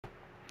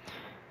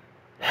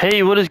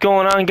Hey, what is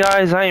going on,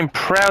 guys? I am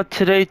proud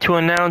today to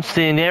announce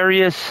the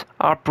Inarius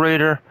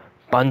Operator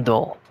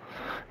Bundle.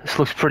 This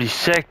looks pretty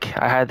sick.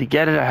 I had to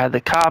get it. I had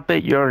to cop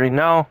it. You already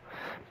know.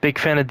 Big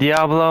fan of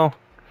Diablo.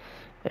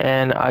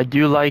 And I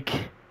do like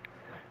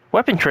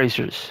weapon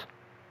tracers.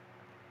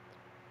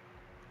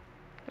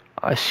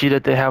 I see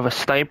that they have a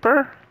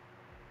sniper.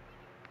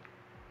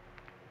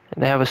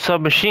 And they have a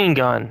submachine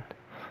gun.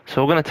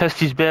 So we're going to test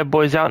these bad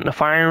boys out in the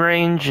firing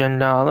range.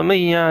 And let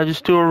me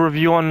just do a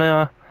review on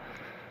the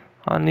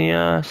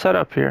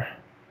setup here.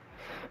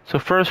 So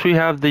first we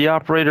have the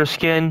operator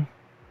skin,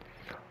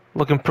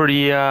 looking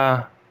pretty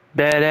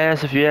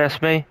badass if you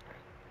ask me.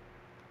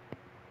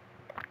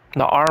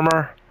 The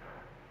armor,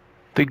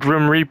 the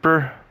Grim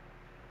Reaper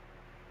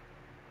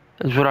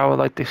is what I would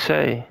like to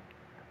say.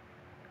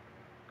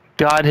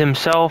 God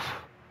himself.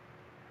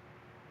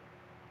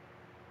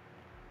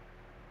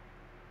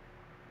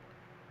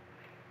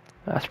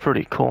 That's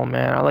pretty cool,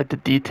 man. I like the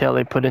detail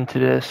they put into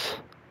this.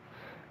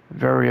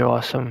 Very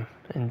awesome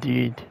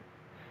indeed.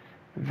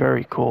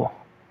 Very cool.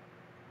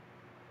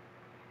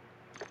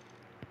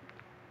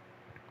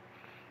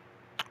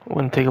 We're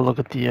gonna take a look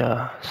at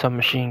the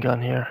submachine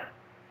gun here.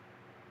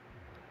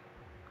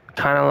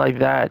 Kind of like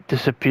that,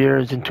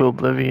 disappears into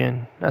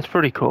oblivion. That's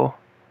pretty cool.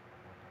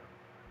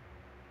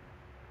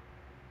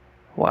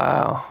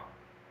 Wow.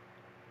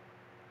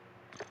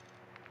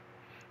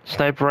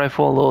 Sniper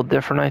rifle, a little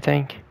different, I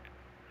think.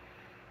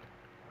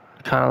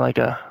 Kind of like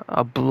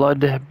a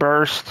blood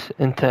burst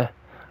into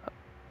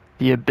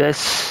the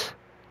abyss.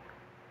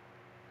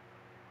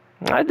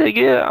 I dig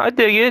it, I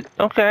dig it.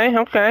 Okay,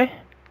 okay.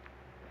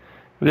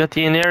 We got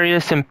the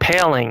Inarius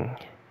Impaling.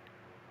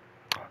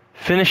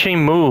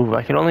 Finishing move,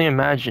 I can only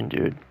imagine,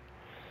 dude.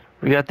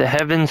 We got the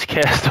Heavens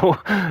Castaway,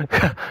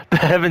 the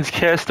Heavens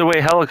Castaway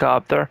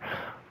helicopter.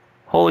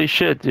 Holy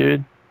shit,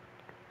 dude.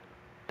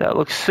 That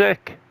looks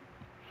sick.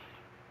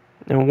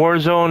 In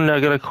Warzone,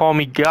 they're gonna call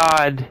me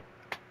God.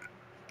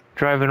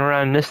 Driving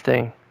around this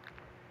thing.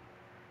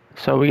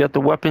 So we got the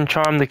weapon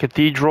charm, the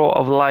Cathedral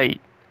of Light.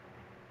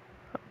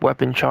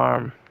 Weapon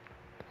charm.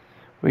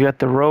 We got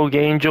the Rogue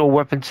Angel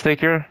weapon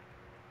sticker.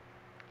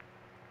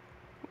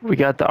 We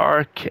got the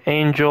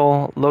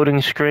Archangel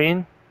loading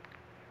screen.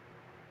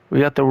 We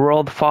got the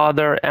World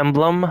Father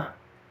emblem.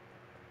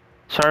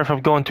 Sorry if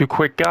I'm going too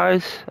quick,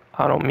 guys.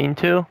 I don't mean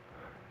to.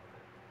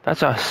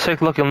 That's a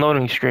sick looking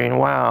loading screen.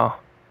 Wow.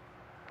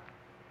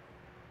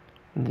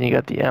 And then you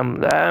got the emblem.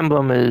 The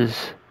emblem is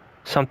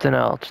something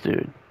else,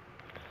 dude.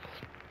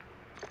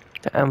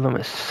 The emblem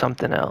is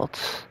something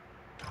else.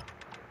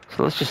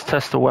 So let's just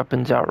test the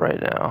weapons out right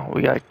now.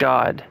 We got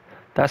God.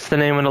 That's the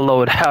name of the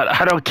loadout.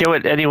 I don't care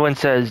what anyone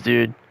says,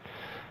 dude.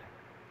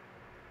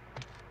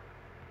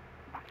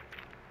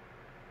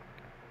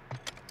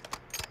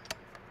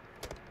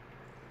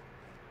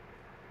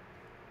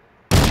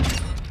 Oh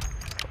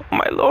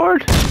my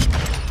lord.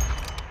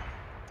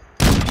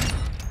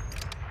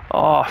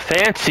 Oh,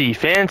 fancy,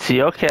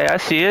 fancy. Okay, I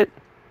see it.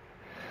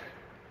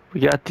 We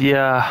got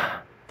the,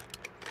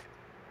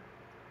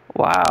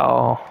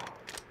 wow.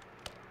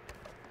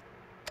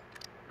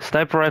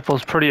 Sniper rifle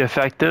is pretty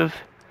effective.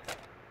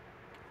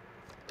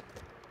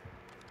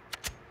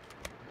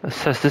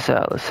 Let's test this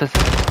out. Let's test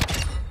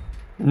this.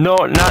 No,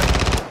 not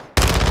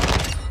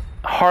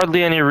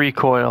hardly any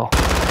recoil.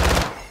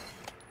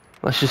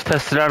 Let's just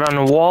test it out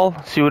on the wall,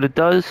 see what it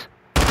does.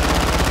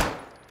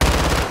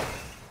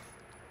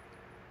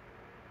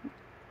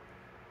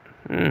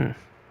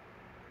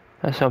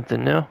 That's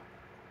something new.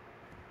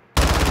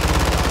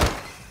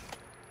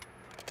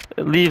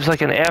 It leaves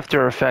like an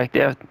after effect.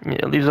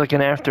 It leaves like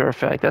an after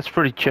effect. That's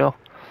pretty chill.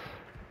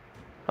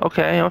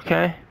 Okay,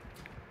 okay.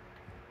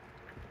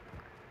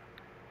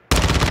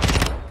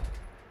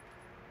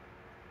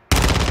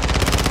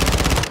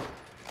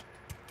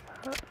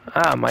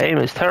 Ah, my aim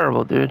is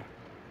terrible, dude.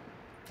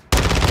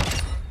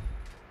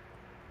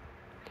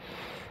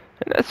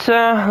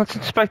 Let's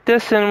inspect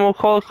this and we'll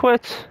call it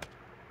quits.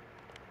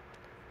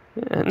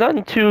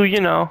 Nothing too,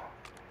 you know.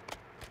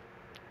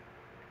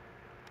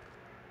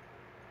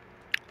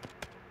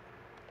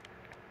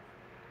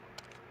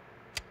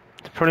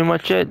 That's pretty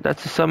much it.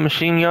 That's a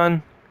submachine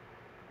gun.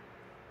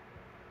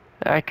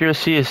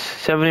 Accuracy is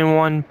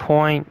 71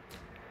 point.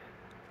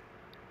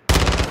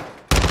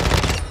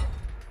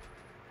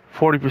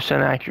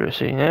 40%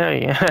 accuracy.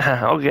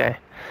 Yeah, okay.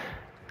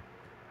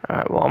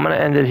 Alright, well, I'm gonna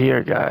end it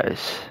here,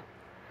 guys.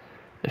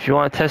 If you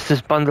want to test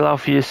this bundle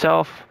out for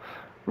yourself,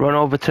 run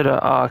over to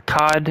the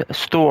COD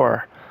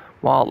store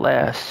while it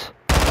lasts.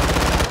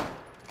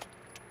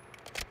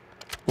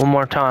 One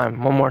more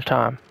time, one more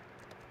time.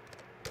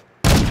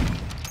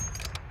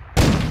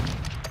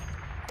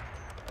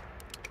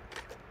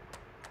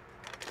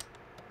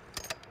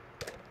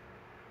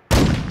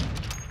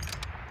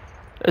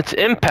 It's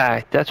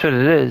impact, that's what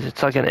it is.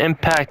 It's like an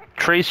impact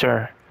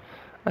tracer.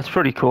 That's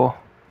pretty cool.